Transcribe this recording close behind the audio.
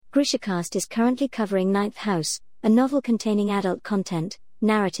GrishaCast is currently covering Ninth House, a novel containing adult content,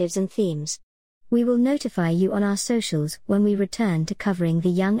 narratives and themes. We will notify you on our socials when we return to covering the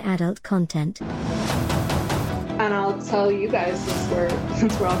young adult content. And I'll tell you guys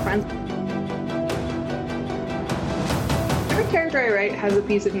since we're all friends. Every character I write has a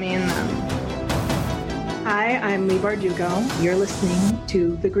piece of me in them. Hi, I'm Leigh Bardugo. You're listening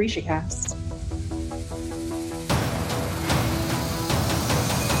to the GrishaCast.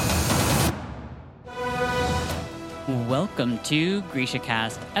 Welcome to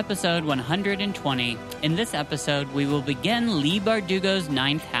GrishaCast, episode 120. In this episode, we will begin Leigh Bardugo's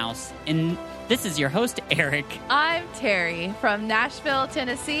Ninth House. And this is your host, Eric. I'm Terry from Nashville,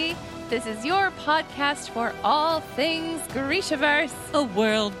 Tennessee. This is your podcast for all things Grishaverse. A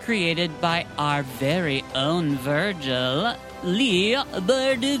world created by our very own Virgil, Leigh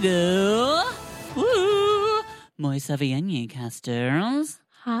Bardugo. Woo! Moi savienne, casters.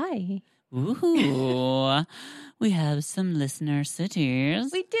 Hi. Woohoo! We have some listener cities.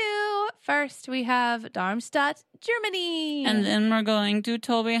 We do. First, we have Darmstadt, Germany. And then we're going to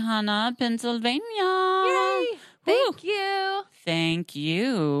Tobyhanna, Pennsylvania. Yay! Thank you. Thank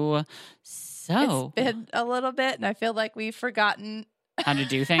you. So, it's been a little bit, and I feel like we've forgotten how to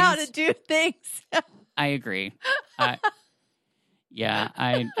do things. how to do things. I agree. I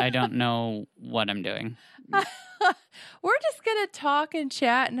don't know what I'm doing. We're just going to talk and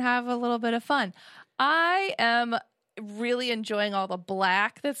chat and have a little bit of fun. I am really enjoying all the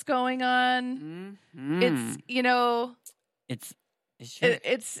black that's going on. Mm-hmm.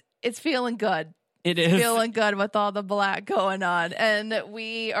 It's feeling good. It's feeling good with all the black going on, and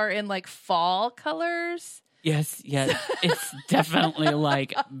we are in like fall colors. Yes. It's definitely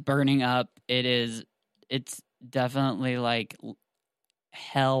like burning up. It's definitely like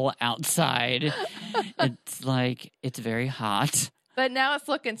hell outside. It's very hot. But now it's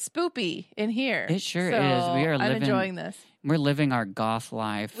looking spoopy in here. It sure so is. I'm enjoying this. We're living our goth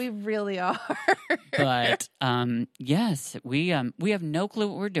life. We really are. But yes, we have no clue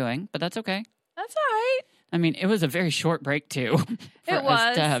what we're doing, but that's okay. That's all right. I mean, it was a very short break too for it was.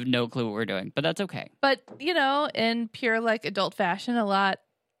 us to have no clue what we're doing, but that's okay. But in pure like adult fashion, a lot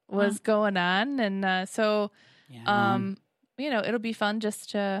was going on, and so it'll be fun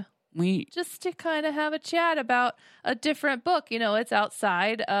just to kind of have a chat about a different book. It's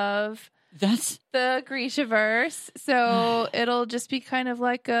outside of the Grishaverse, so it'll just be kind of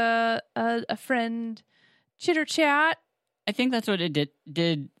like a friend chitter chat. I think that's what it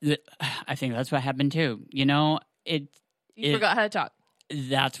did. I think that's what happened too. You forgot how to talk.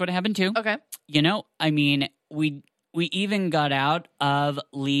 That's what happened too. Okay. I mean, we even got out of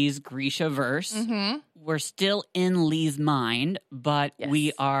Leigh's Grishaverse. Mm-hmm. We're still in Leigh's mind, but yes.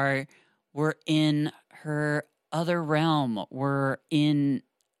 we're in her other realm. We're in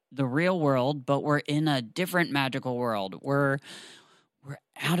the real world, but we're in a different magical world. We're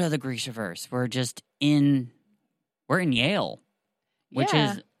out of the Grishaverse. We're in Yale, which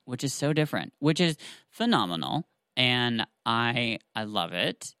is so different, which is phenomenal, and I love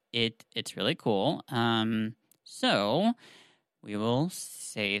it. It's really cool. So we will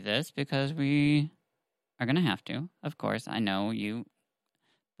say this because we are going to have to, of course. I know you,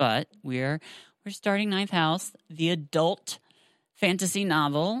 but we're starting Ninth House, the adult fantasy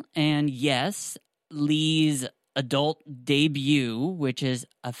novel, and yes, Leigh's adult debut, which is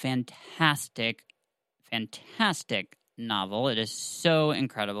a fantastic novel. It is so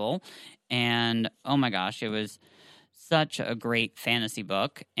incredible, and oh my gosh, it was such a great fantasy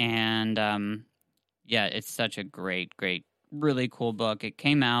book, and it's such a great, really cool book. It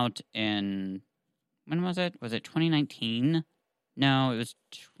came out in, when was it? Was it 2019? No, it was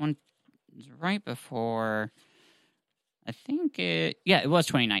right before, I think it was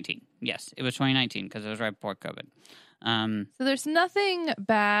 2019. Yes, it was 2019 because it was right before COVID. So there's nothing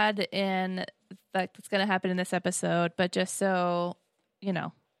bad in that's going to happen in this episode, but just so,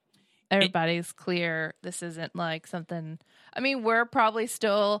 everybody's clear, this isn't like something, I mean, we're probably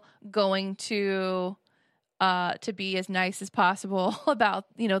still going to be as nice as possible about,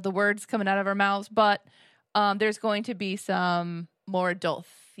 the words coming out of our mouths, but there's going to be some more adult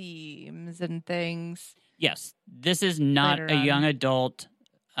themes and things. Yes, this is not a young adult.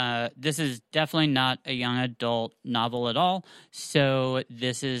 This is definitely not a young adult novel at all. So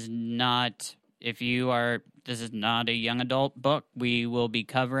this is not a young adult book. We will be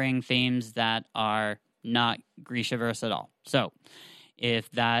covering themes that are not Grishaverse at all. So if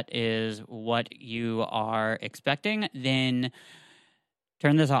that is what you are expecting, then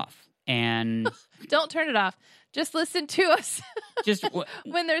turn this off. And don't turn it off. Just listen to us. Just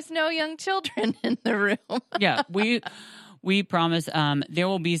when there's no young children in the room. Yeah, we promise there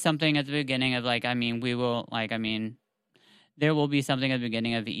will be something at the beginning of there will be something at the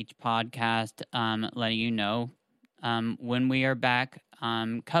beginning of each podcast letting you know when we are back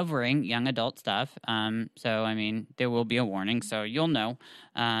covering young adult stuff. So, there will be a warning, so you'll know.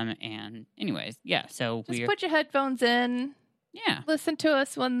 And anyways, yeah, so just put your headphones in. Yeah. Listen to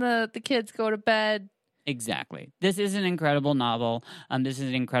us when the kids go to bed. Exactly. This is an incredible novel. This is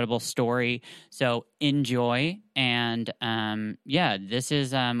an incredible story. So enjoy. And this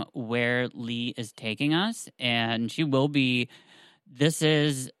is where Lee is taking us. And she will be. This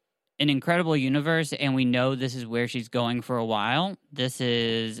is an incredible universe, and we know this is where she's going for a while.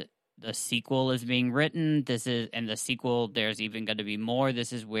 The sequel is being written. And the sequel, there's even going to be more.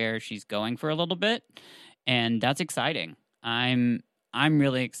 This is where she's going for a little bit. And that's exciting. I'm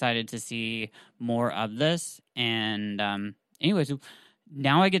really excited to see more of this. And anyways,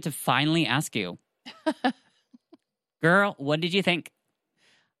 now I get to finally ask you, girl, what did you think?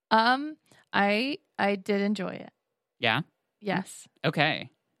 I did enjoy it. Yeah. Yes. Okay.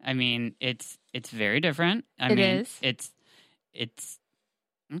 It's very different. It is. It's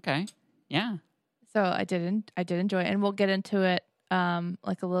okay. Yeah. So I did enjoy it, and we'll get into it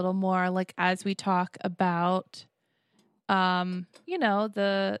like a little more like as we talk about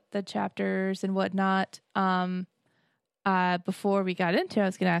the chapters and whatnot. Before we got into it, I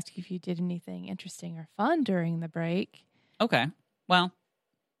was going to ask you if you did anything interesting or fun during the break. Okay. Well,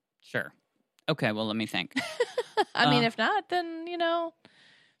 sure. Okay. Well, let me think. If not, then,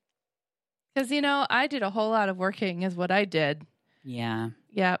 because, I did a whole lot of working is what I did. Yeah.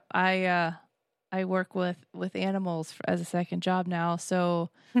 Yeah. I work with animals as a second job now. So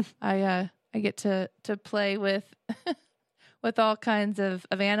I get to play with with all kinds of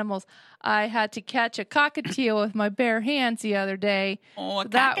animals. I had to catch a cockatiel with my bare hands the other day. Oh,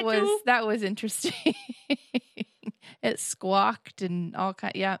 that was interesting. It squawked and all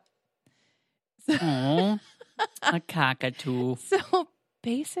kind. Yeah. Oh, a cockatoo. So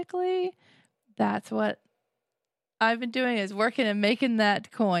basically, that's what I've been doing is working and making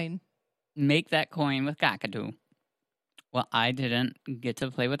that coin. Make that coin with cockatoo. Well, I didn't get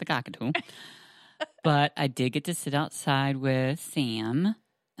to play with the cockatoo. But I did get to sit outside with Sam,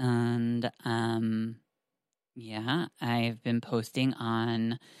 and I've been posting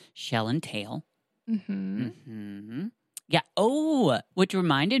on Shell and Tail. Mm-hmm. Mm-hmm. Yeah. Oh, which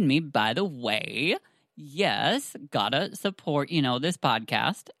reminded me, by the way, yes, gotta support this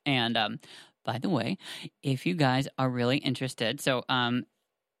podcast. And by the way, if you guys are really interested, so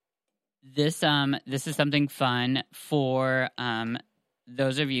this is something fun for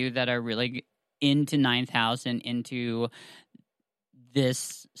those of you that are really into Ninth House and into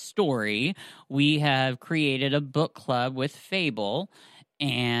this story. We have created a book club with Fable,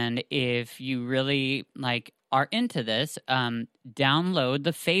 and if you really are into this, download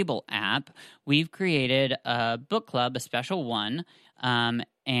the Fable app. We've created a book club, a special one, and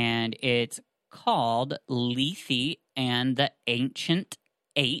it's called Lethe and the Ancient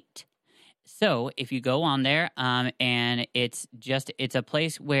Eight. So if you go on there, and it's a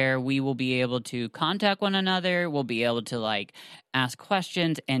place where we will be able to contact one another. We'll be able to ask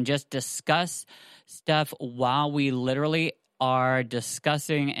questions and just discuss stuff while we literally are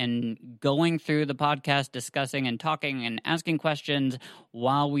discussing and going through the podcast, discussing and talking and asking questions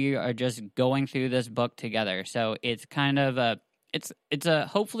while we are just going through this book together. So it's kind of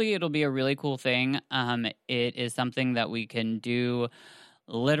hopefully it'll be a really cool thing. It is something that we can do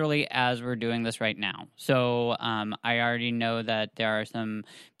literally as we're doing this right now. So I already know that there are some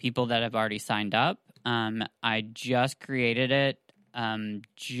people that have already signed up. I just created it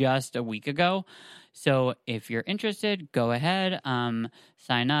just a week ago. So if you're interested, go ahead,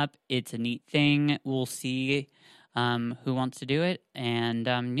 sign up. It's a neat thing. We'll see who wants to do it. And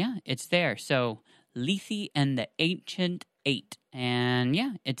it's there. So Lethe and the Ancient Eight.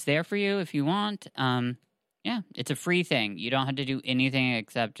 And it's there for you if you want. It's a free thing. You don't have to do anything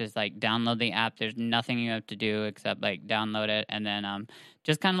except just download the app. There's nothing you have to do except download it and then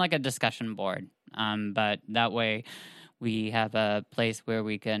just kind of like a discussion board. But that way we have a place where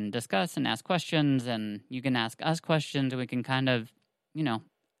we can discuss and ask questions, and you can ask us questions. We can kind of,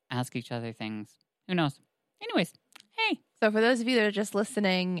 ask each other things. Who knows? Anyways, hey. So for those of you that are just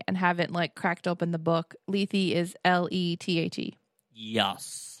listening and haven't cracked open the book, Lethe is Lethe.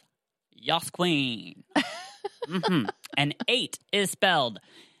 Yes. Yes, queen. Mm-hmm. And 8 is spelled.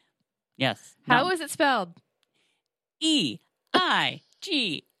 Yes. How is it spelled? EIGHT.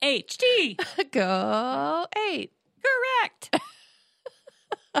 Go 8. Correct.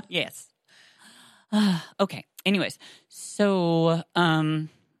 Yes. Okay. Anyways, so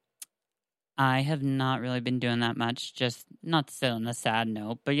I have not really been doing that much, just not to say on a sad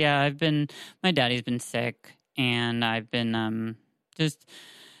note. But yeah, my daddy's been sick, and I've been just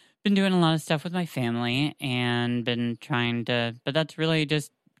been doing a lot of stuff with my family and been trying to, but that's really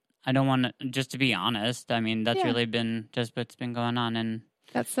just, I don't want to, just to be honest, I mean, that's really been just what's been going on. And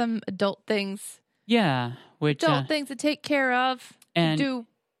got some adult things. Yeah. Adult things to take care of. And do.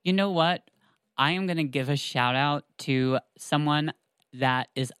 You know what? I am going to give a shout out to someone that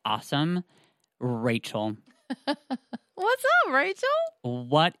is awesome. Rachel. What's up, Rachel?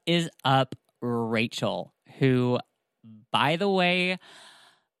 What is up, Rachel? Who, by the way,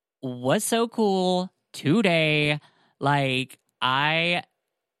 was so cool today. Like, oh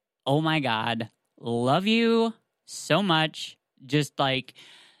my God, love you so much. Just like,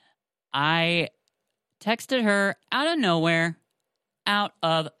 I texted her out of nowhere,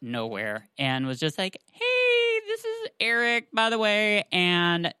 and was just like, hey, this is Eric, by the way.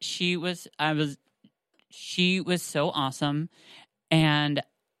 And she was so awesome. And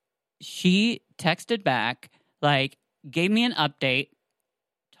she texted back, like, gave me an update,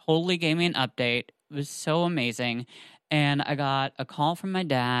 totally gave me an update. It was so amazing. And I got a call from my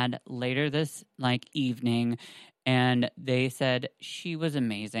dad later this, like, evening, and they said she was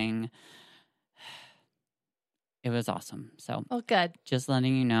amazing. It was awesome. So, good. Just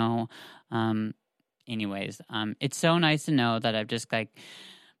letting you know. Anyways, it's so nice to know that I've just, like,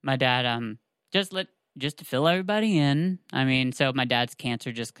 my dad, just to fill everybody in. I mean, so my dad's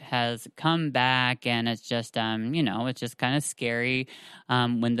cancer just has come back, and it's just, it's just kind of scary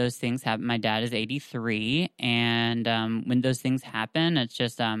when those things happen. My dad is 83, and when those things happen, it's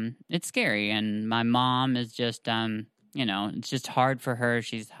just, it's scary. And my mom is just, it's just hard for her.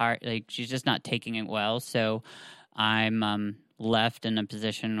 She's just not taking it well. So I'm left in a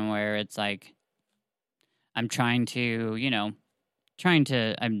position where it's like, I'm trying to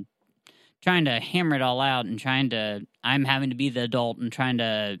hammer it all out, and I'm having to be the adult and trying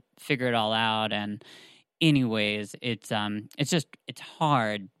to figure it all out. And anyways, it's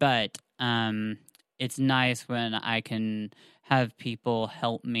hard, but it's nice when I can have people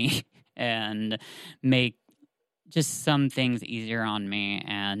help me and make just some things easier on me.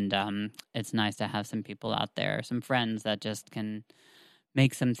 And it's nice to have some people out there, some friends that just can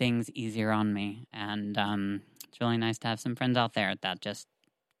make some things easier on me. And it's really nice to have some friends out there that just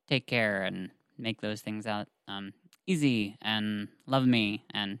take care and make those things out easy and love me.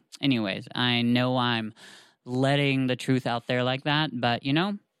 And anyways, I know I'm letting the truth out there like that, but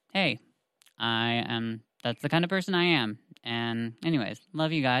hey, that's the kind of person I am. And anyways,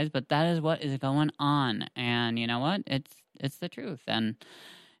 love you guys, but that is what is going on. And you know what? It's the truth. And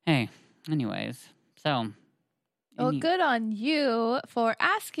hey, anyways, so. Well, good on you for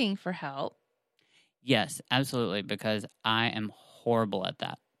asking for help. Yes, absolutely, because I am horrible at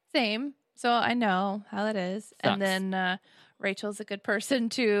that. Same. So I know how it is. Sucks. And then Rachel's a good person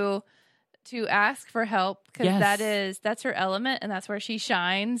to ask for help, because that's her element, and that's where she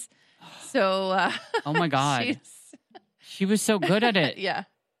shines. So oh my God. She was so good at it. Yeah.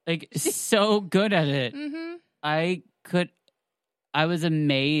 Like, so good at it. Mm-hmm. I was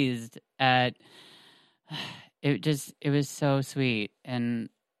amazed at it. It was so sweet. And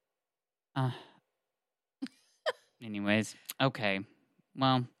anyways, okay.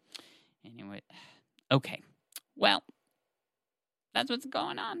 Well, anyway, okay. Well, that's what's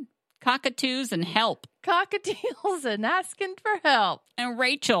going on. Cockatoos and help. Cockatiels and asking for help. And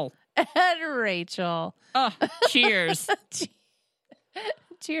Rachel. Oh, cheers.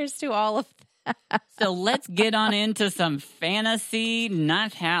 Cheers to all of that. So let's get on into some fantasy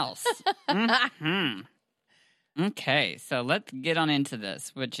Ninth House. Mm-hmm. Okay, so let's get on into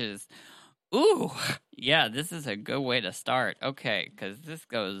this, which is, this is a good way to start. Okay, because this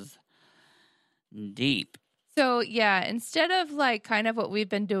goes deep. So, yeah, instead of like kind of what we've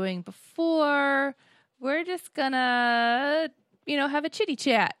been doing before, we're just gonna, have a chitty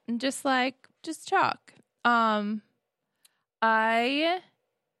chat and just talk. I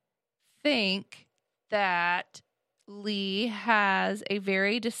think that Lee has a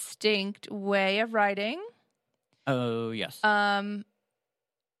very distinct way of writing. Oh, yes. I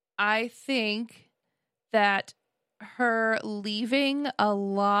think that her leaving a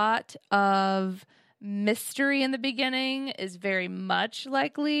lot of mystery in the beginning is very much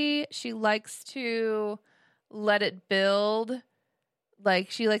like Lee. She likes to let it build.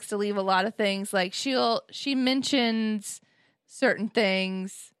 Like, she likes to leave a lot of things. Like, she mentions certain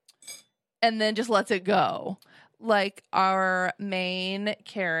things and then just lets it go. Like our main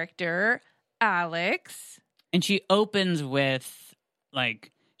character, Alex. And she opens with,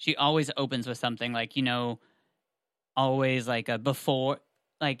 she always opens with something like, always like a before,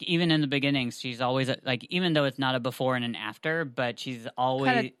 like even in the beginnings, she's always like, even though it's not a before and an after, but she's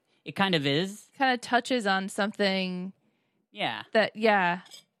always, it kind of is. Kind of touches on something. Yeah. That,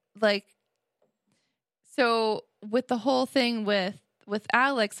 like, so with the whole thing with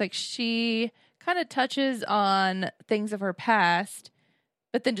Alex, like she kind of touches on things of her past,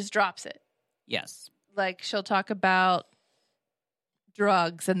 but then just drops it. Yes. Like she'll talk about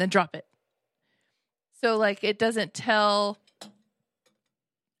drugs and then drop it. So like it doesn't tell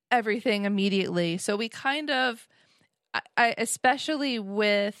everything immediately. So we kind of, I especially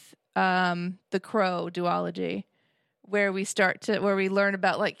with the Crow duology, where we learn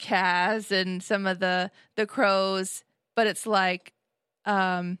about like Kaz and some of the crows, but it's like,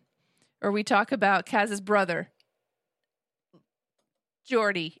 or we talk about Kaz's brother,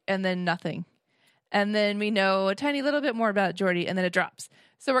 Geordi, and then nothing. And then we know a tiny little bit more about Geordi, and then it drops.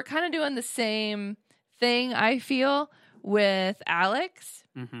 So we're kind of doing the same thing, I feel, with Alex.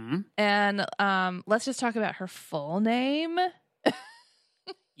 Mm-hmm. And let's just talk about her full name.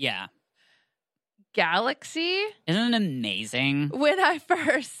 Yeah. Galaxy. Isn't it amazing? When I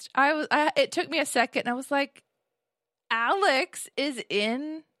first, it took me a second, and I was like, Alex is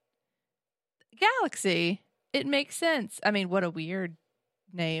in Galaxy. It makes sense. I mean, what a weird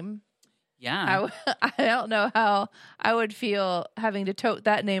name. Yeah. I don't know how I would feel having to tote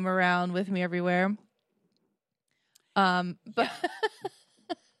that name around with me everywhere. But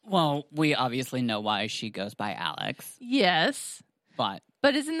well, we obviously know why she goes by Alex. Yes.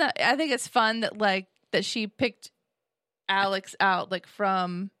 But isn't that, I think it's fun that like that she picked Alex out like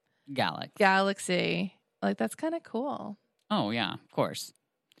from Galaxy. Like that's kind of cool. Oh yeah, of course.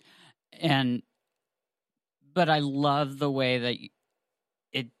 But I love the way that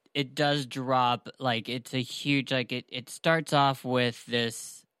it does drop, like it's a huge, like it starts off with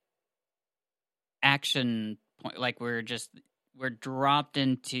this action point, like we're dropped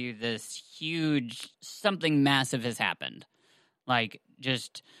into this huge, something massive has happened. Like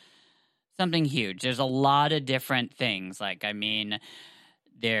just something huge. There's a lot of different things. Like, I mean,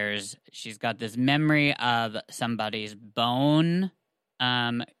 she's got this memory of somebody's bone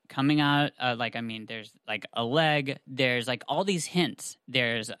coming out. Like, I mean, there's like a leg. There's like all these hints.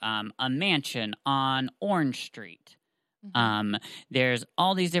 There's a mansion on Orange Street. Mm-hmm. There's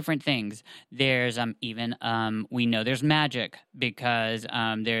all these different things. There's even we know there's magic because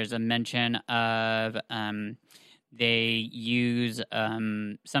there's a mention of they use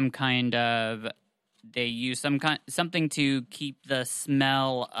something to keep the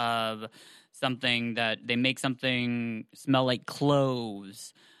smell of something, that they make something smell like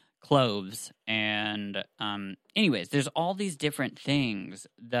cloves. And anyways, there's all these different things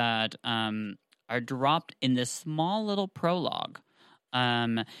that are dropped in this small little prologue.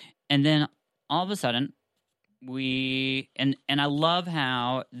 And then all of a sudden and I love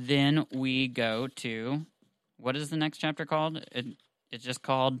how then we go to, what is the next chapter called? It's just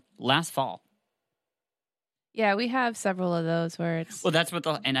called Last Fall. Yeah, we have several of those where it's, well, that's what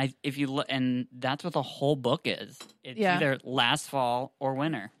that's what the whole book is. It's either Last Fall or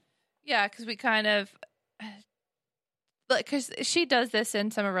Winter. Yeah, because we kind of, because she does this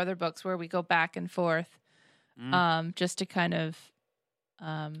in some of her other books where we go back and forth, just to kind of.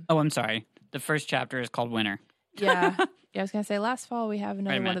 Oh, I'm sorry. The first chapter is called Winter. Yeah, I was gonna say Last Fall. We have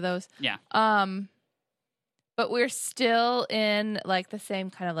another one of those. Yeah. But we're still in like the same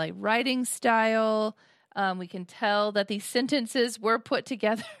kind of like writing style. We can tell that these sentences were put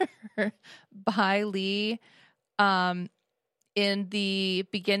together by Lee. In the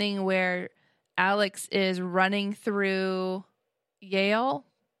beginning where Alex is running through Yale,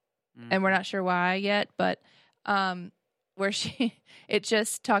 and we're not sure why yet, but where it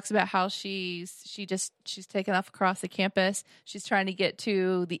just talks about how she's taken off across the campus. She's trying to get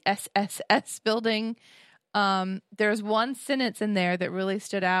to the SSS building. There's one sentence in there that really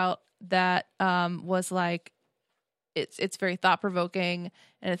stood out that was like, it's very thought-provoking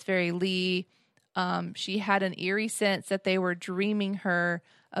and it's very Lee. She had an eerie sense that they were dreaming her,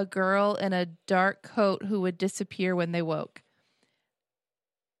 a girl in a dark coat who would disappear when they woke.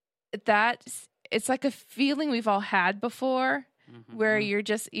 It's like a feeling we've all had before, where you're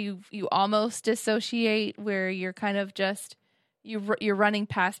just, you almost dissociate, where you're kind of just, you're running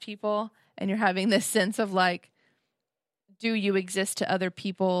past people and you're having this sense of like, do you exist to other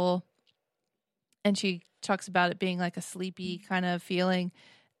people? And she talks about it being like a sleepy kind of feeling.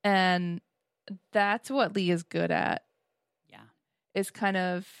 And that's what Lee is good at. Yeah. Is kind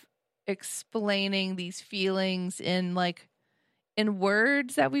of explaining these feelings in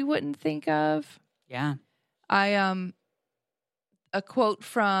words that we wouldn't think of. Yeah. a quote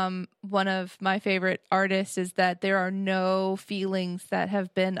from one of my favorite artists is that there are no feelings that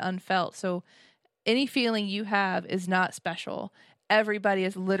have been unfelt. So any feeling you have is not special. Everybody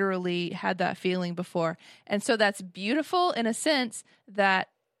has literally had that feeling before. And so that's beautiful in a sense that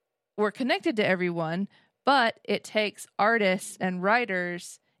we're connected to everyone, but it takes artists and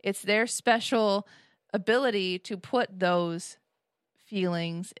writers, it's their special ability to put those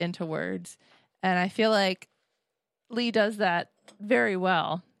feelings into words. And I feel like Lee does that very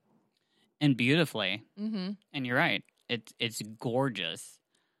well. And beautifully. Mm-hmm. And you're right. It's gorgeous.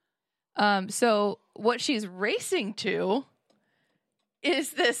 So what she's racing to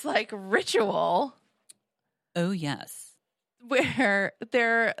is this like ritual. Oh, yes. Where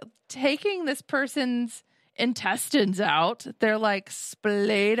they're taking this person's intestines out. They're like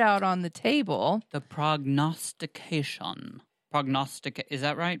splayed out on the table. The prognostication. Is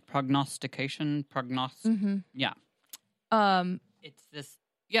that right? Prognostication? Mm-hmm. Yeah. It's this.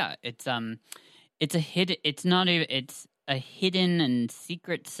 Yeah. It's a hidden. It's not even. It's a hidden and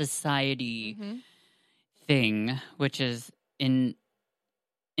secret society thing, which is insane.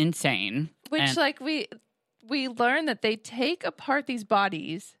 Which, and, like, we learn that they take apart these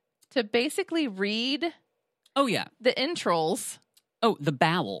bodies to basically read. Oh yeah, the entrails. Oh, the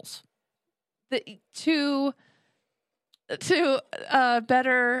bowels. To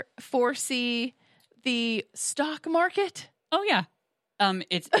better foresee the stock market. Oh yeah.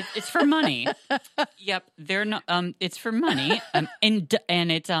 It's for money. Yep, they're not. It's for money. And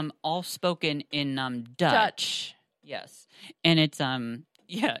it's all spoken in Dutch. Yes, and it's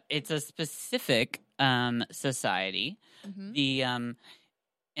it's a specific society. Mm-hmm. The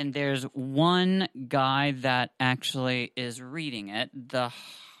and there's one guy that actually is reading it. The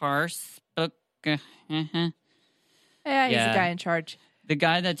Harsbook. Yeah, he's the guy in charge. The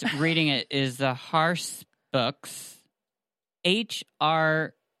guy that's reading it is the Harsbooks.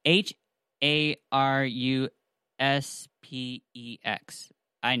 Haruspeks.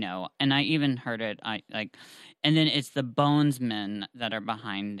 I know, and I even heard it. And then it's the Bonesmen that are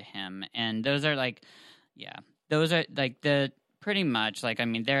behind him, and those are those are the pretty much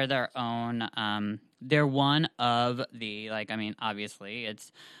they're their own. They're one of the obviously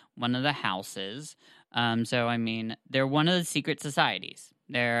it's one of the houses. So they're one of the secret societies.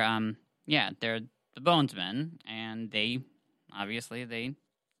 They're they're the Bonesmen, and they. Obviously, they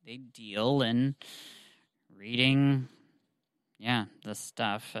deal in reading, the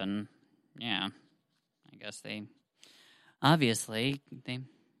stuff, and I guess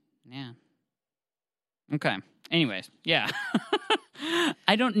Okay. Anyways,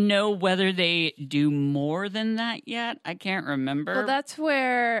 I don't know whether they do more than that yet. I can't remember. Well, that's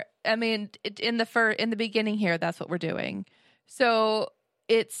where in the beginning here, that's what we're doing. So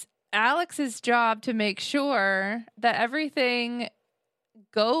it's Alex's job to make sure that everything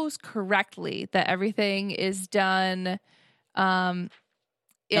goes correctly, that everything is done. Nothing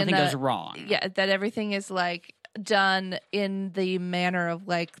goes wrong. Yeah, that everything is done in the manner of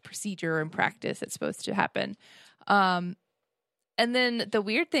procedure and practice it's supposed to happen. And then the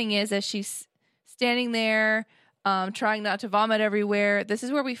weird thing is, as she's standing there, trying not to vomit everywhere, this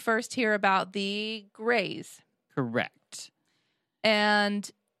is where we first hear about the Greys. Correct. And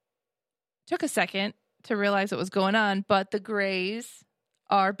took a second to realize what was going on, but the Greys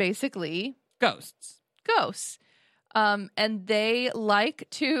are basically ghosts. And they like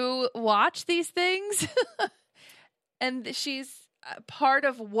to watch these things. And she's part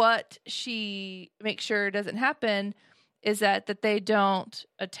of what she makes sure doesn't happen is that they don't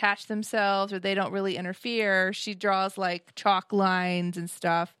attach themselves or they don't really interfere. She draws chalk lines and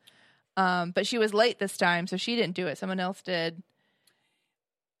stuff. But she was late this time, so she didn't do it. Someone else did.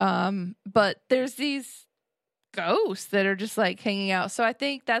 But there's these ghosts that are just hanging out. So I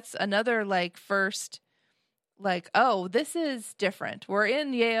think that's another first, oh, this is different. We're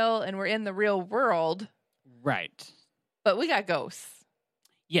in Yale and we're in the real world. Right. But we got ghosts.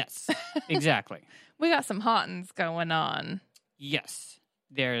 Yes, exactly. We got some hauntings going on. Yes.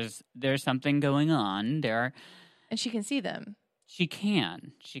 There's something going on there. And she can see them. She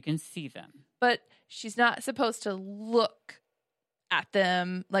can see them. But she's not supposed to look at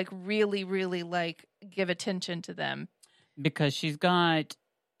them, really, really, give attention to them. Because she's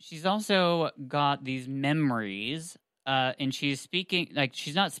also got these memories, and she's speaking,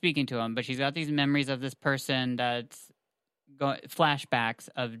 she's not speaking to them, but she's got these memories of this person that's flashbacks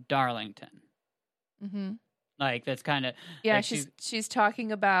of Darlington. Mm-hmm. That's kind of... Yeah, she's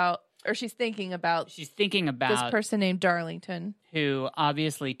talking about, or she's thinking about... She's thinking about... this person named Darlington. Who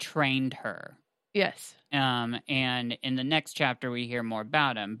obviously trained her. Yes. And in the next chapter, we hear more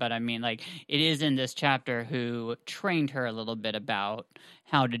about him. But I mean, like, it is in this chapter who trained her a little bit about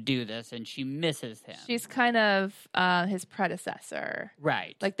how to do this, and she misses him. She's kind of his predecessor.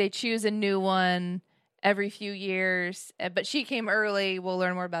 Right. Like, they choose a new one every few years, but she came early. We'll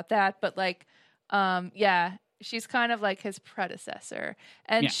learn more about that. But, like, yeah, she's kind of like his predecessor.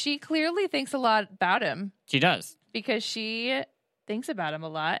 And she clearly thinks a lot about him. She does. Because she thinks about him a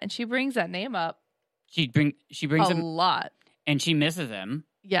lot, and she brings that name up. She brings him a lot, and she misses him.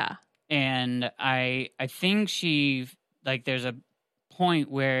 Yeah, and I think she, like, there's a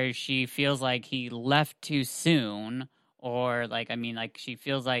point where she feels like he left too soon, or like, I mean, like, she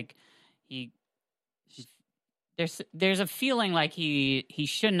feels like there's a feeling like he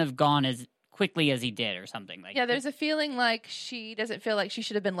shouldn't have gone as quickly as he did, or something like. Yeah, there's a feeling like she doesn't feel like she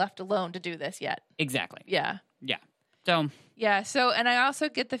should have been left alone to do this yet. Exactly. Yeah. So, and I also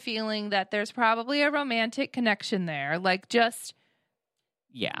get the feeling that there's probably a romantic connection there, like just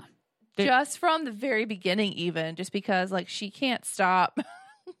from the very beginning, even just because like she can't stop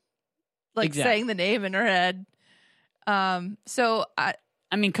like saying the name in her head. So I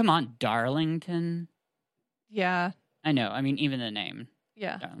mean, come on, Darlington. Yeah, I know. I mean, even the name.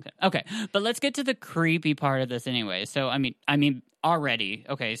 Yeah. Darlington. Okay, but let's get to the creepy part of this anyway. So I mean, already.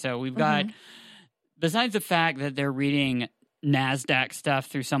 Okay, so we've got. Besides the fact that they're reading NASDAQ stuff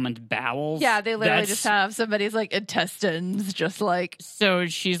through someone's bowels. Yeah, they literally just have somebody's, like, intestines just, like... So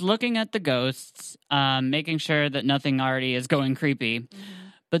she's looking at the ghosts, making sure that nothing already is going creepy. Mm-hmm.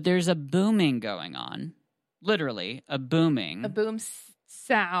 But there's a booming going on. Literally, a booming. A boom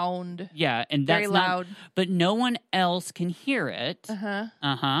sound. Yeah, and that's very loud. But no one else can hear it.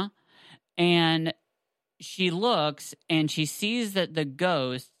 And she looks, and she sees that the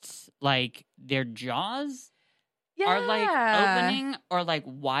ghosts... like, their jaws are, like, opening or, like,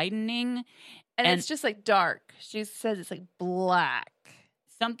 widening. And it's just, like, dark. She says it's, like, black.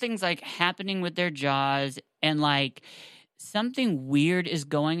 Something's, like, happening with their jaws, and, like, something weird is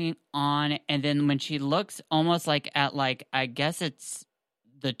going on. And then when she looks almost, like, at, like, I guess it's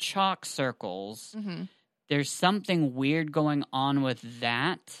the chalk circles, there's something weird going on with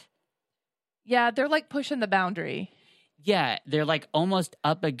that. Yeah, they're, like, pushing the boundary. Yeah, they're like almost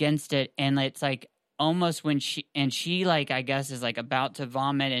up against it, and it's like almost when she like, I guess, is like about to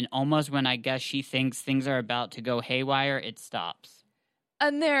vomit, and almost when I guess she thinks things are about to go haywire, it stops.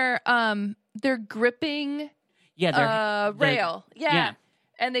 And they're gripping rail. Yeah.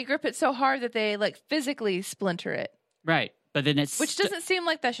 And they grip it so hard that they like physically splinter it. Right. But then which doesn't seem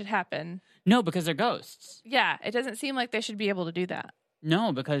like that should happen. No, because they're ghosts. Yeah, it doesn't seem like they should be able to do that.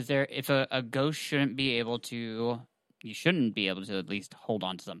 No, because if a ghost shouldn't be able to... You shouldn't be able to at least hold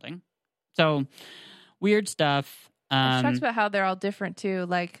on to something. So, weird stuff. She talks about how they're all different, too.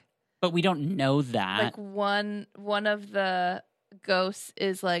 Like, but we don't know that. Like, one of the ghosts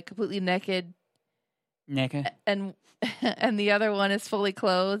is, like, completely naked. And the other one is fully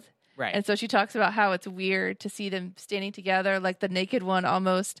clothed. Right. And so she talks about how it's weird to see them standing together. Like, the naked one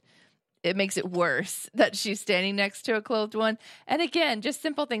almost... It makes it worse that she's standing next to a clothed one. And again, just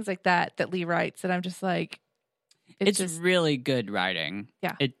simple things like that Lee writes. And I'm just like... It's just really good writing.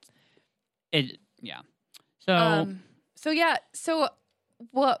 Yeah. Yeah. So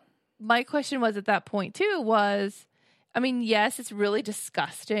what my question was at that point too was, I mean, yes, it's really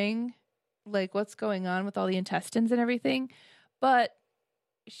disgusting, like what's going on with all the intestines and everything, but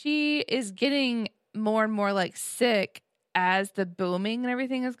she is getting more and more like sick as the booming and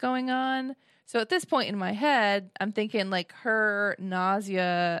everything is going on. So at this point in my head, I'm thinking like her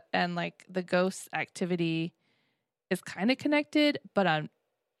nausea and like the ghost activity is kind of connected, but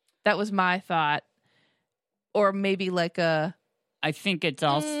that was my thought. Or maybe like I think it's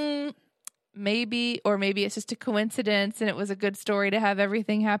also... maybe it's just a coincidence and it was a good story to have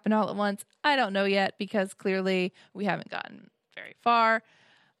everything happen all at once. I don't know yet because clearly we haven't gotten very far.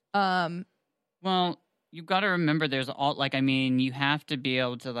 Well, you've got to remember there's all... Like, I mean, you have to be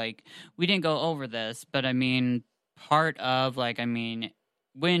able to, like... We didn't go over this, but I mean, part of, like, I mean,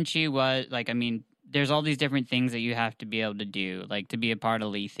 when she was... Like, I mean... There's all these different things that you have to be able to do, like to be a part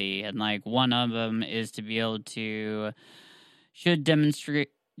of Lethe. And like one of them is to be able to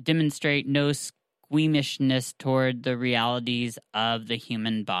demonstrate no squeamishness toward the realities of the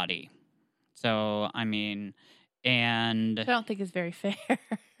human body. So, I mean, and... I don't think it's very fair.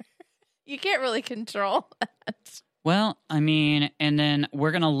 You can't really control that. Well, I mean, and then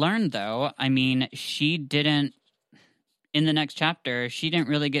we're going to learn though, I mean, she didn't, in the next chapter, she didn't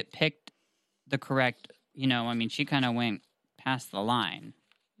really get picked the correct, I mean, she kind of went past the line,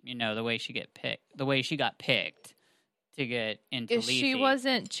 the way she got picked. into Lethe. She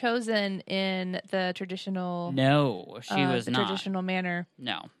wasn't chosen in the traditional. No, she was the not. Traditional manner.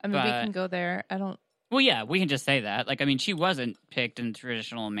 No, I mean, we can go there. I don't. Well, yeah, we can just say that. Like, I mean, she wasn't picked in the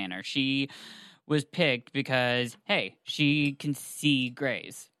traditional manner. She was picked because, hey, she can see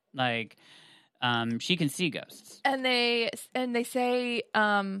greys. Like, she can see ghosts. And they say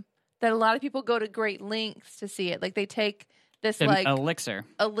that a lot of people go to great lengths to see it. Like, they take this elixir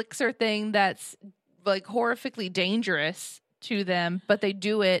thing that's like horrifically dangerous to them, but they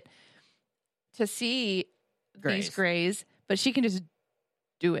do it to see these greys. But she can just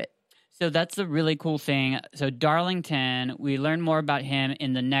do it. So that's the really cool thing. So Darlington, we learn more about him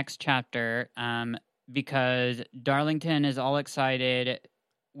in the next chapter, because Darlington is all excited.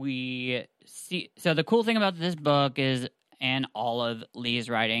 We see. So the cool thing about this book is, and all of Lee's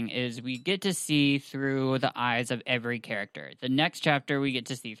writing, is we get to see through the eyes of every character. The next chapter, we get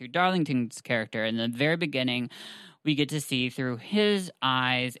to see through Darlington's character. In the very beginning, we get to see through his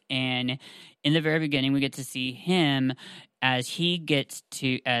eyes. And in the very beginning, we get to see him as he begins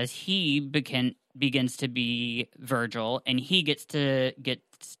to be Virgil, and he gets to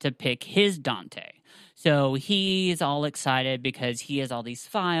pick his Dante. So he's all excited because he has all these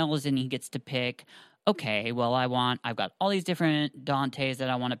files, and he gets to pick, okay, well, I've got all these different Dantes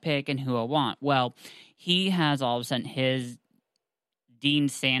that I want to pick and who I want. Well, he has all of a sudden his Dean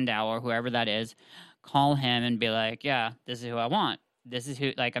Sandow, or whoever that is, call him and be like, yeah, this is who I want. This is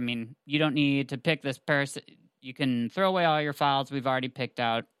who, like, I mean, you don't need to pick this person. You can throw away all your files. We've already picked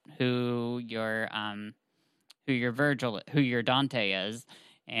out who your Dante is.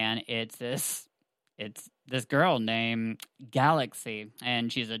 And it's this girl named Galaxy,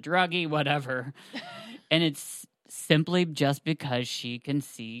 and she's a druggie, whatever. And it's simply just because she can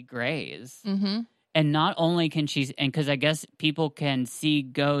see grays. Mm-hmm. And not only can she, and because I guess people can see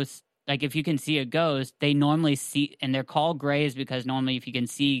ghosts, like if you can see a ghost, they normally see, and they're called grays because normally if you can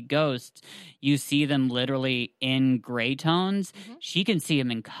see ghosts, you see them literally in gray tones. Mm-hmm. She can see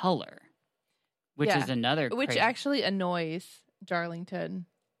them in color, which is another which actually annoys Darlington.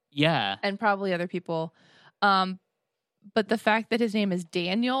 Yeah. And probably other people. But the fact that his name is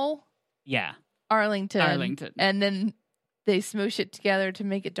Daniel. Yeah. Arlington. And then they smoosh it together to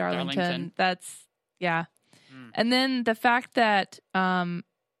make it Darlington. That's, yeah. Mm. And then the fact that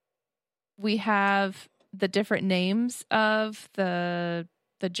we have the different names of the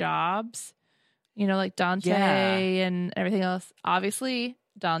jobs, like Dante and everything else. Obviously,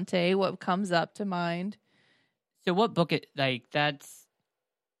 Dante, what comes up to mind. So what book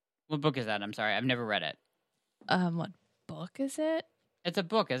what book is that? I'm sorry. I've never read it. What book is it? It's a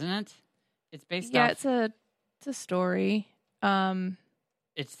book, isn't it? It's based off... it's a story.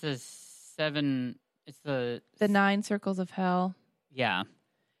 It's the 9 Circles of Hell. Yeah.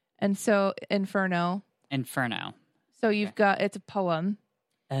 And so Inferno. So you've got, it's a poem.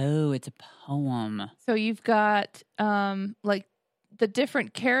 Oh, it's a poem. So you've got like the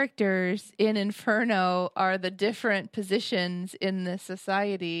different characters in Inferno are the different positions in the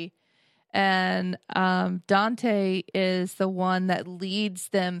society. And Dante is the one that leads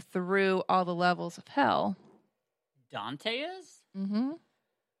them through all the levels of hell. Dante is? Mm-hmm.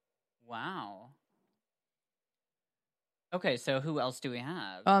 Wow. Okay, so who else do we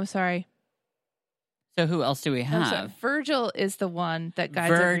have? Oh, I'm sorry. So who else do we have? Virgil is the one that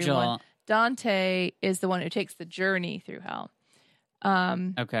guides everyone. Dante is the one who takes the journey through hell.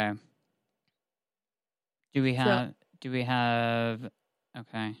 Okay. Do we have...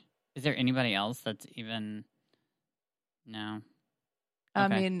 Okay. Is there anybody else that's even... No. Okay. I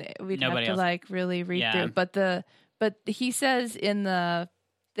mean, we'd have to really read through. But he says in the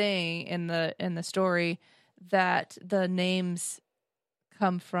thing, in the story, that the names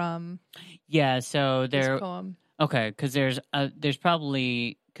come from so this poem. Okay, because there's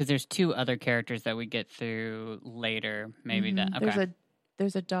probably, because there's 2 other characters that we get through later, maybe that. Okay.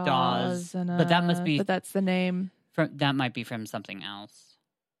 There's a Dawes and but that must be, but that's the name. That might be from something else.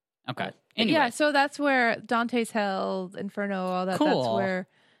 Okay. Anyway. Yeah, so that's where Dante's Hell, Inferno, all that. Cool. That's where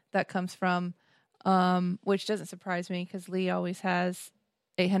that comes from, which doesn't surprise me because Lee always has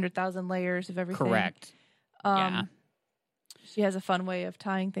 800,000 layers of everything. Correct. Yeah. She has a fun way of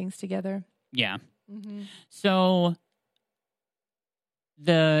tying things together. Yeah. Mm-hmm. So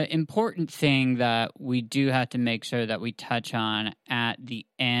the important thing that we do have to make sure that we touch on at the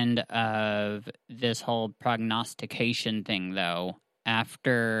end of this whole prognostication thing, though,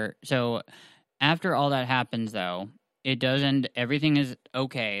 after all that happens, though, it does end, everything is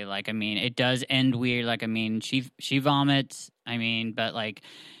okay. Like, I mean, it does end weird. Like, I mean, she vomits. I mean, but like,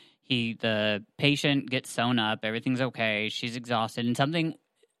 the patient gets sewn up. Everything's okay. She's exhausted. And something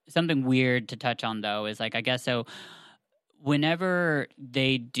weird to touch on, though, is like, I guess so. whenever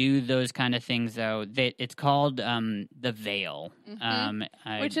they do those kind of things, though, it's called the veil,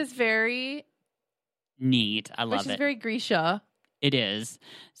 which is very neat. I love it. Which is very Grisha. It is.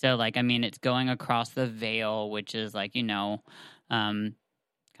 So, like, I mean, it's going across the veil, which is like, you know, kind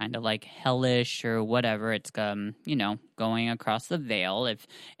of like hellish or whatever. It's you know, going across the veil.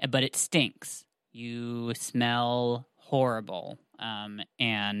 But it stinks. You smell horrible.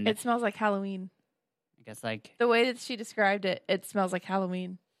 And it smells like Halloween. I guess like the way that she described it, it smells like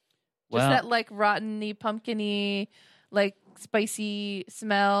Halloween. Just that like rotten-y, pumpkin-y, like spicy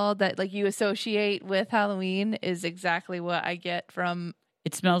smell that like you associate with Halloween is exactly what I get from.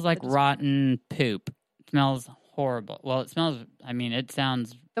 It smells like rotten poop. It smells horrible. Well, it smells. I mean, it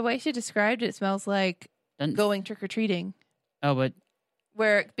sounds. The way she described it, it smells like going trick or treating. Oh, but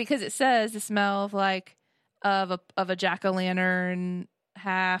because it says the smell of like of a jack-o'-lantern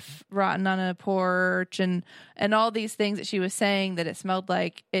half rotten on a porch and all these things that she was saying that it smelled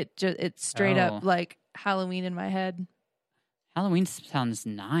like it's straight up like Halloween in my head. Halloween sounds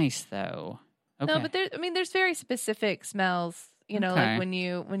nice though. Okay. No, but there's very specific smells, you know, like when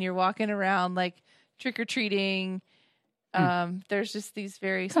you're walking around like trick or treating, there's just these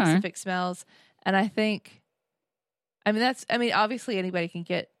very specific smells. And I think obviously anybody can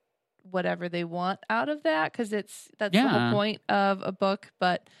get whatever they want out of that because that's the whole point of a book,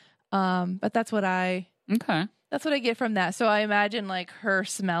 but that's what I get from that. So I imagine like her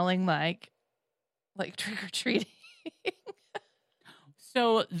smelling like trick or treating.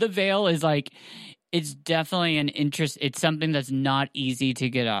 So the veil is like, it's definitely an interest. It's something that's not easy to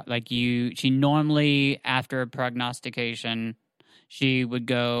get up. Like she normally after a prognostication, she would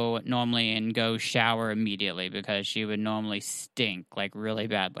go normally and go shower immediately because she would normally stink like really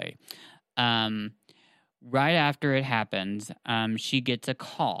badly. Right after it happens, she gets a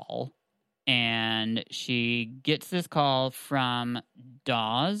call, and she gets this call from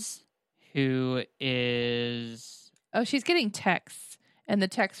Dawes, who is... Oh, she's getting texts, and the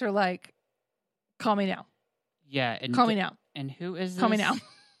texts are like, call me now. Yeah. And call me now. And who is this? Call me now.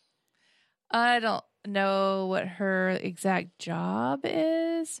 I don't know what her exact job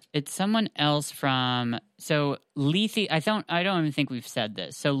is. It's someone else from Lethe. I don't even think we've said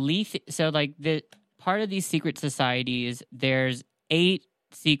this. So Lethe. So like the part of these secret societies, there's 8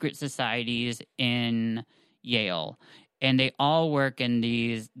 secret societies in Yale, and they all work in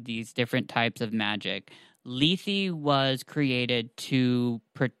these different types of magic. Lethe was created to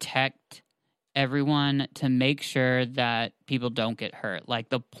protect everyone, to make sure that people don't get hurt. Like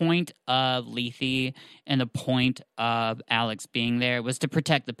the point of Lethe and the point of Alex being there was to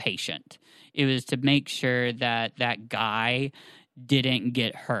protect the patient. It was to make sure that guy didn't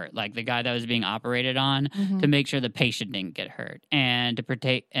get hurt, like the guy that was being operated on, to make sure the patient didn't get hurt, and to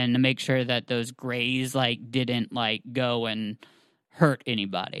protect and to make sure that those grays like didn't like go and hurt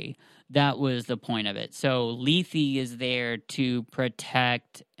anybody. That was the point of it. So Lethe is there to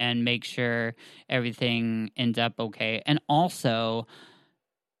protect and make sure everything ends up okay. And also,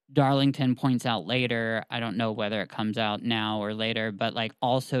 Darlington points out later, I don't know whether it comes out now or later, but like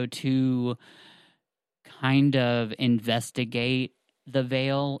also to kind of investigate the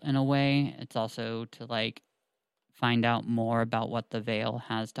veil in a way. It's also to like find out more about what the veil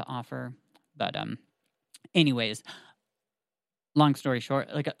has to offer. But anyways, long story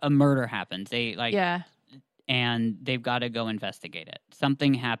short, like a murder happens. And they've got to go investigate it.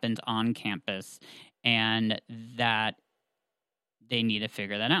 Something happens on campus, and that they need to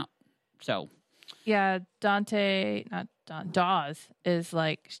figure that out. So, yeah, Dawes is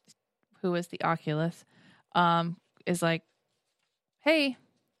like, who is the Oculus, is like, hey,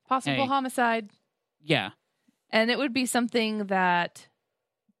 possible homicide. Yeah. And it would be something that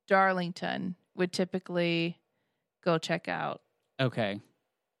Darlington would typically go check out. Okay.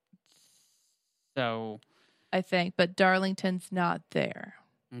 So I think, but Darlington's not there.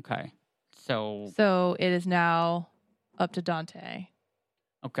 Okay. So it is now up to Dante.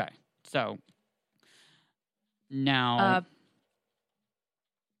 Okay. So now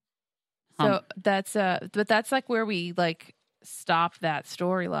that's but that's like where we like stop that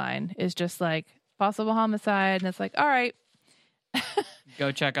storyline, is just like possible homicide, and it's like, all right.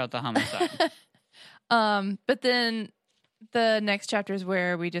 Go check out the homicide. But then the next chapter is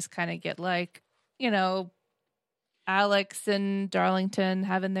where we just kind of get like, you know, Alex and Darlington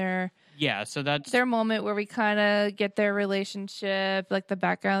having their so that's their moment where we kind of get their relationship, like the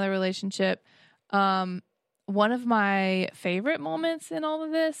background of the relationship. One of my favorite moments in all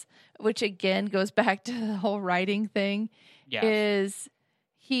of this, which again goes back to the whole writing thing, is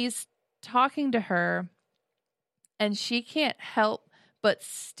he's talking to her and she can't help but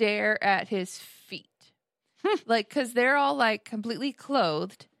stare at his feet. Like, because they're all like completely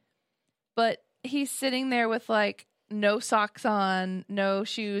clothed, but he's sitting there with like no socks on, no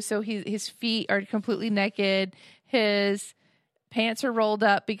shoes. So his feet are completely naked. His pants are rolled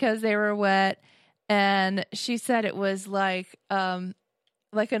up because they were wet. And she said it was like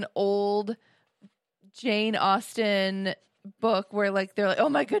an old Jane Austen book where like they're like, oh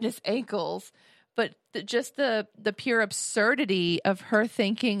my goodness, ankles. But just the pure absurdity of her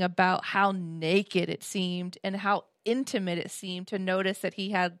thinking about how naked it seemed and how intimate it seemed to notice that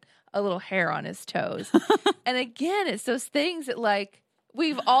he had a little hair on his toes. And again, it's those things that like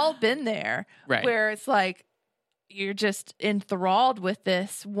we've all been there, right, where it's like you're just enthralled with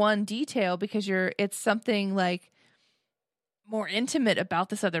this one detail because it's something like more intimate about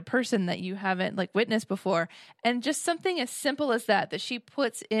this other person that you haven't like witnessed before. And just something as simple as that she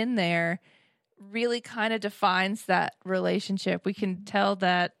puts in there really kind of defines that relationship. We can tell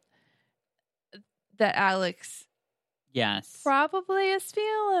that Alex probably is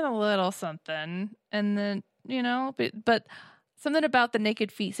feeling a little something. And then, but something about the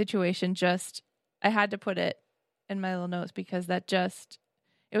naked feet situation, just, I had to put it in my little notes because it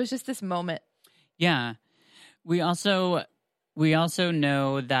was just this moment. Yeah. We also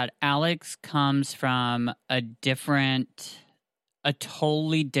know that Alex comes from a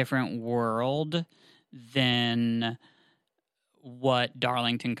totally different world than what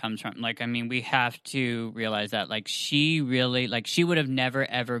Darlington comes from. Like, I mean, we have to realize that, like, she would have never,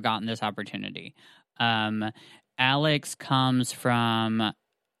 ever gotten this opportunity. Alex comes from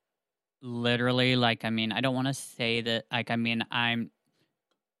literally, like, I mean, I don't want to say that, like, I mean,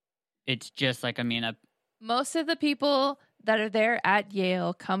 it's just like, I mean, most of the people that are there at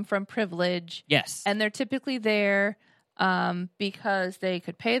Yale come from privilege. Yes. And they're typically there because they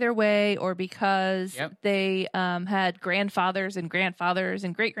could pay their way or because they had grandfathers and great-grandfathers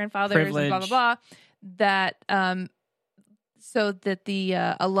and blah, blah, blah, that so that the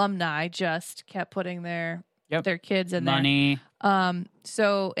alumni just kept putting their kids in money.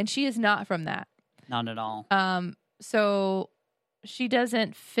 So, and she is not from that. Not at all. So she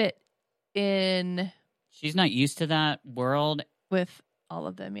doesn't fit in. She's not used to that world. With all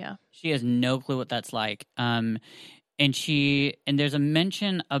of them, yeah. She has no clue what that's like. And there's a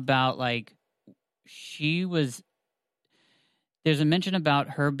mention about, like, there's a mention about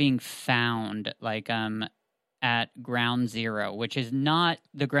her being found, like, at Ground Zero, which is not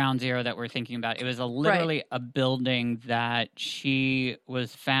the Ground Zero that we're thinking about. It was literally a building that she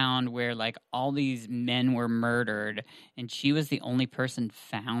was found where, like, all these men were murdered, and she was the only person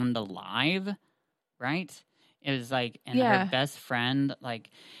found alive, right? It was like, and her best friend,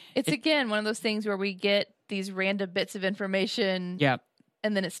 like... It's again, one of those things where we get these random bits of information,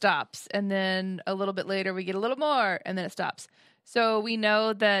 and then it stops. And then a little bit later, we get a little more, and then it stops. So we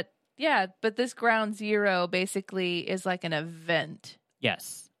know that, but this Ground Zero basically is like an event.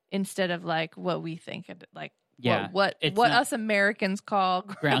 Yes. Instead of like what we think of it, like what not, us Americans call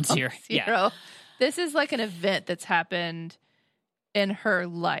Ground Zero. Yeah. This is like an event that's happened in her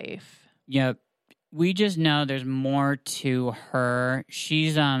life. Yep. We just know there's more to her.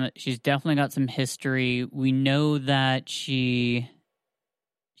 She's definitely got some history. We know that she's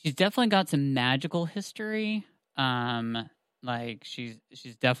definitely got some magical history. Like she's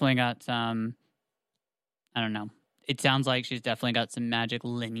definitely got some, I don't know. It sounds like she's definitely got some magic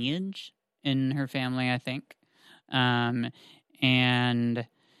lineage in her family, I think. And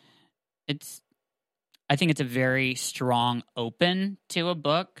I think it's a very strong open to a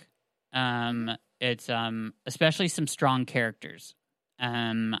book. It's especially some strong characters.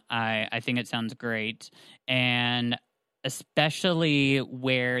 I think it sounds great, and especially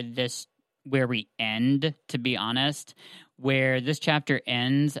where we end. To be honest, where this chapter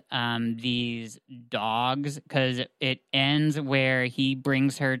ends, these dogs, because it ends where he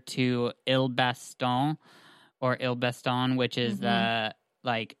brings her to Il Baston, which is the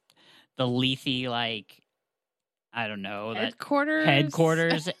Lethe, like, I don't know,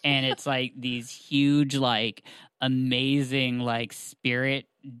 headquarters, and it's like these huge, like, amazing, like, spirit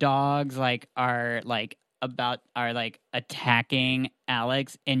dogs, like, are attacking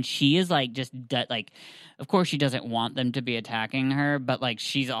Alex, and she is like just like, of course she doesn't want them to be attacking her, but like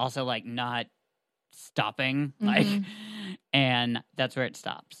she's also like not stopping, like, and that's where it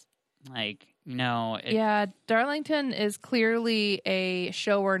stops. Like, Darlington is clearly a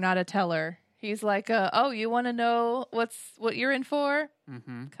shower, not a teller. He's like, you want to know what you're in for?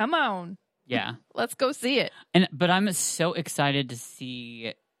 Mm-hmm. Come on. Yeah. Let's go see it. But I'm so excited to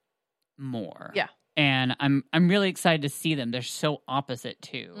see more. Yeah. And I'm really excited to see them. They're so opposite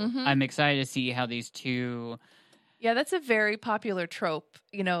too. Mm-hmm. I'm excited to see how these two. Yeah, that's a very popular trope.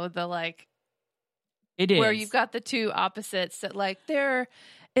 The like It is. Where you've got the two opposites that like they're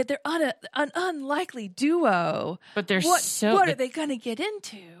on an unlikely duo. But they're what are they going to get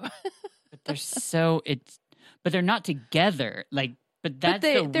into? But they're not together. Like,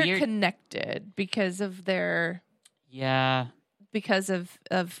 they're connected because of their because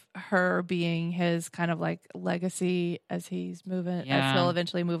of her being his kind of like legacy as he's moving as he'll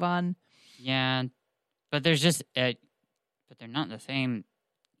eventually move on. Yeah, but there's just but they're not the same.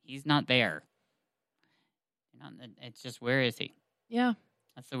 He's not there. It's just, where is he? Yeah,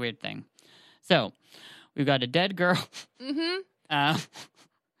 that's the weird thing. So we've got a dead girl.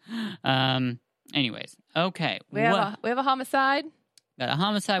 Anyways, okay. We have a homicide. Got a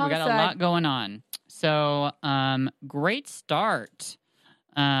homicide. We got a lot going on. So, great start.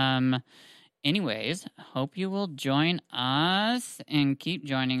 Anyways, hope you will join us and keep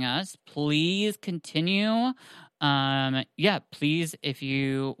joining us. Please continue. Please, if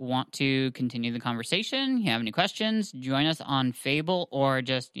you want to continue the conversation, you have any questions, join us on Fable or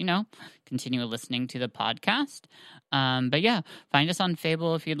just, continue listening to the podcast. Find us on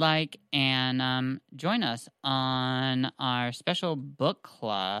Fable if you'd like and join us on our special book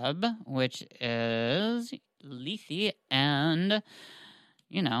club, which is Lethe and,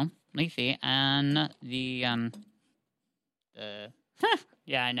 Lethe and the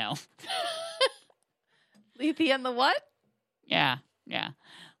yeah, I know. Lethe and the what? Yeah.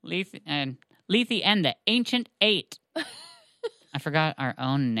 Lethe and the Ancient Eight. I forgot our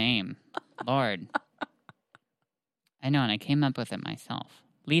own name. Lord. I know, and I came up with it myself.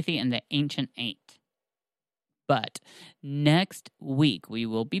 Lethe and the Ancient Eight. But next week we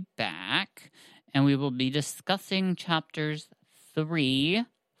will be back and we will be discussing chapters 3,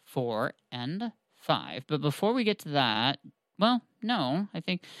 4, and 5. But before we get to that, well, no,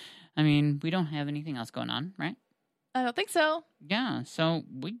 we don't have anything else going on, right? I don't think so. Yeah, so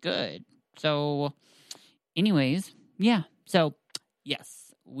we good. So, anyways, yeah. So,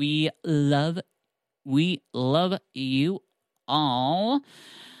 yes, we love you all.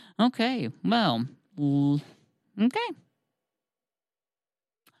 Okay, well,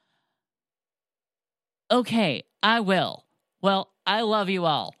 Okay, I will. Well, I love you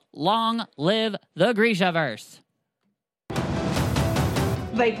all. Long live the Grishaverse.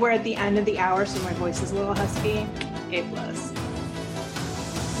 Like, we're at the end of the hour, so my voice is a little husky. A+.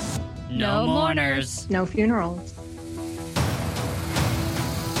 No mourners. No funerals.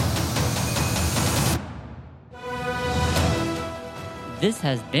 This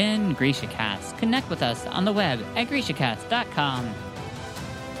has been GrishaCast. Connect with us on the web at GrishaCast.com.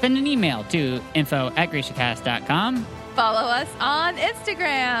 Send an email to info@GrishaCast.com. Follow us on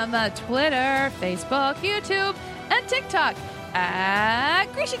Instagram, Twitter, Facebook, YouTube, and TikTok at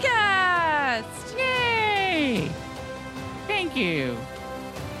GrishaCast. Yay! Thank you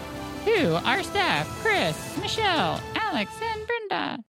to our staff, Chris, Michelle, Alex,